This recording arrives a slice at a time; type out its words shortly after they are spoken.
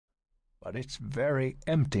but its very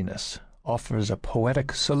emptiness offers a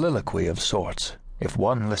poetic soliloquy of sorts, if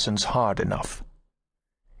one listens hard enough.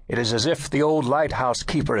 It is as if the old lighthouse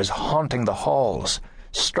keeper is haunting the halls,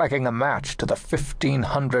 striking a match to the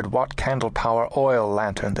 1,500-watt candle-power oil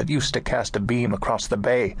lantern that used to cast a beam across the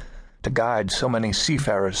bay to guide so many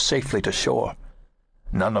seafarers safely to shore.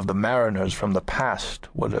 None of the mariners from the past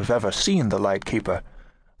would have ever seen the lightkeeper,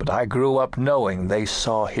 but I grew up knowing they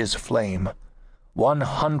saw his flame.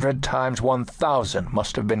 100 times 1,000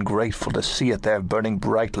 must have been grateful to see it there burning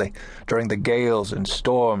brightly during the gales and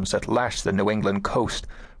storms that lashed the New England coast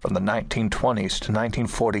from the 1920s to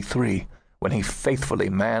 1943, when he faithfully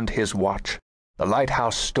manned his watch. The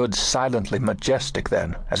lighthouse stood silently majestic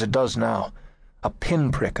then, as it does now, a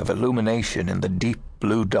pinprick of illumination in the deep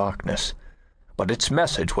blue darkness. But its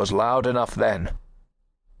message was loud enough then.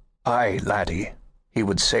 "Aye, laddie," he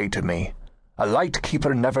would say to me, "a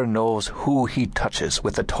lightkeeper never knows who he touches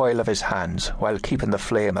with the toil of his hands while keeping the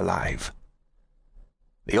flame alive."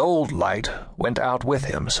 The old light went out with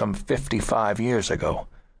him some 55 years ago.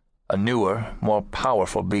 A newer, more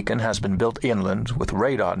powerful beacon has been built inland with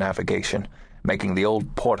radar navigation, making the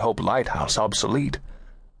old Port Hope lighthouse obsolete.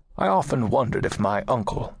 I often wondered if my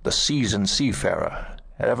uncle, the seasoned seafarer,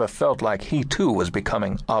 had ever felt like he too was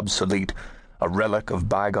becoming obsolete, a relic of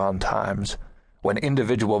bygone times, when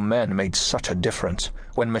individual men made such a difference,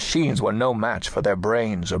 when machines were no match for their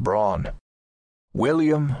brains or brawn.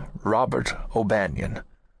 William Robert O'Banion,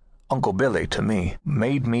 Uncle Billy to me,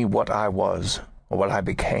 made me what I was, or what I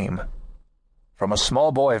became. From a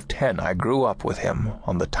small boy of 10, I grew up with him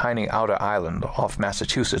on the tiny outer island off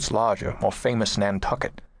Massachusetts' larger, more famous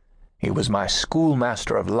Nantucket. He was my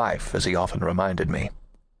schoolmaster of life, as he often reminded me.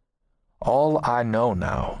 All I know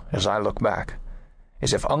now, as I look back,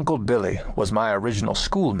 is if Uncle Billy was my original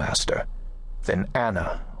schoolmaster, then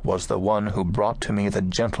Anna was the one who brought to me the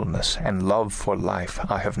gentleness and love for life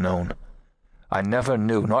I have known. I never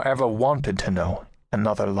knew, nor ever wanted to know,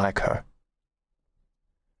 another like her.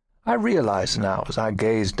 I realize now, as I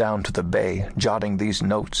gaze down to the bay, jotting these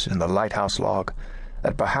notes in the lighthouse log,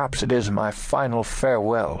 that perhaps it is my final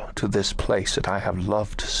farewell to this place that I have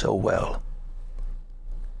loved so well.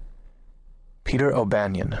 Peter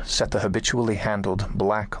O'Banion set the habitually handled,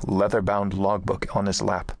 black, leather-bound logbook on his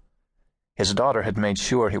lap. His daughter had made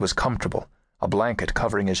sure he was comfortable, a blanket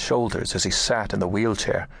covering his shoulders as he sat in the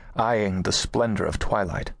wheelchair, eyeing the splendor of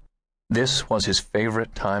twilight. This was his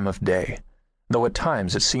favorite time of day, though at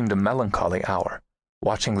times it seemed a melancholy hour,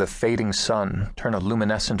 watching the fading sun turn a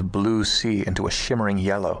luminescent blue sea into a shimmering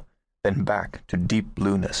yellow, then back to deep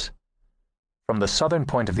blueness. From the southern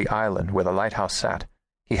point of the island where the lighthouse sat,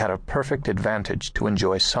 he had a perfect advantage to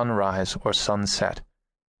enjoy sunrise or sunset.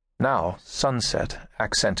 Now sunset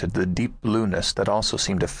accented the deep blueness that also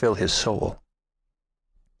seemed to fill his soul.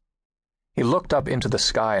 He looked up into the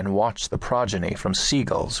sky and watched the progeny from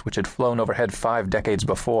seagulls which had flown overhead 5 decades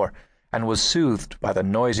before, and was soothed by the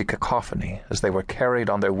noisy cacophony as they were carried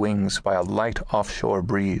on their wings by a light offshore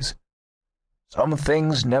breeze. Some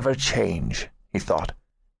things never change, he thought.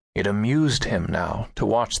 It amused him now to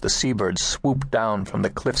watch the seabirds swoop down from the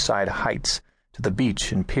cliffside heights to the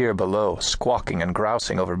beach and pier below, squawking and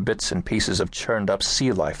grousing over bits and pieces of churned-up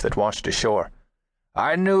sea life that washed ashore.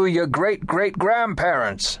 "I knew your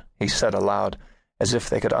great-great-grandparents," he said aloud, as if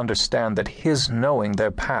they could understand that his knowing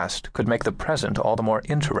their past could make the present all the more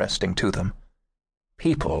interesting to them.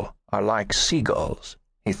 People are like seagulls,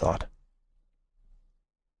 he thought.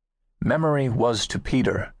 Memory was to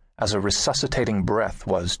Peter as a resuscitating breath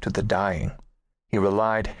was to the dying. He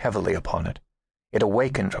relied heavily upon it. It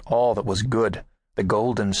awakened all that was good, the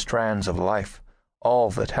golden strands of life,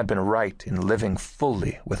 all that had been right in living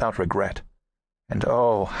fully without regret. And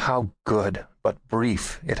oh, how good, but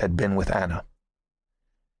brief, it had been with Anna.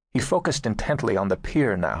 He focused intently on the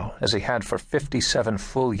pier now, as he had for 57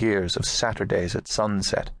 full years of Saturdays at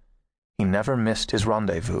sunset. He never missed his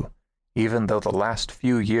rendezvous, even though the last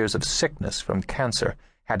few years of sickness from cancer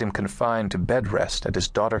had him confined to bed rest at his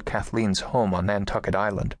daughter Kathleen's home on Nantucket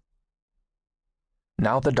Island.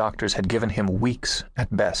 Now the doctors had given him weeks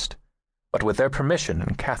at best, but with their permission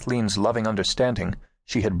and Kathleen's loving understanding,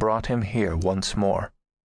 she had brought him here once more.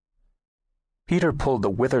 Peter pulled the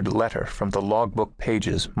withered letter from the logbook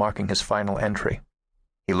pages marking his final entry.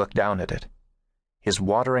 He looked down at it. His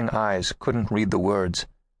watering eyes couldn't read the words,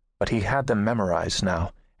 but he had them memorized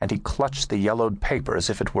now, and he clutched the yellowed paper as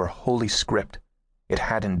if it were holy script. It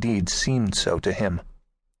had indeed seemed so to him.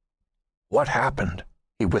 "What happened?"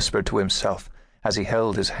 he whispered to himself as he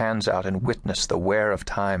held his hands out and witnessed the wear of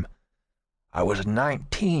time. "I was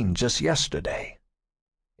 19 just yesterday."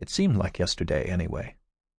 It seemed like yesterday, anyway.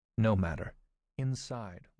 No matter. Inside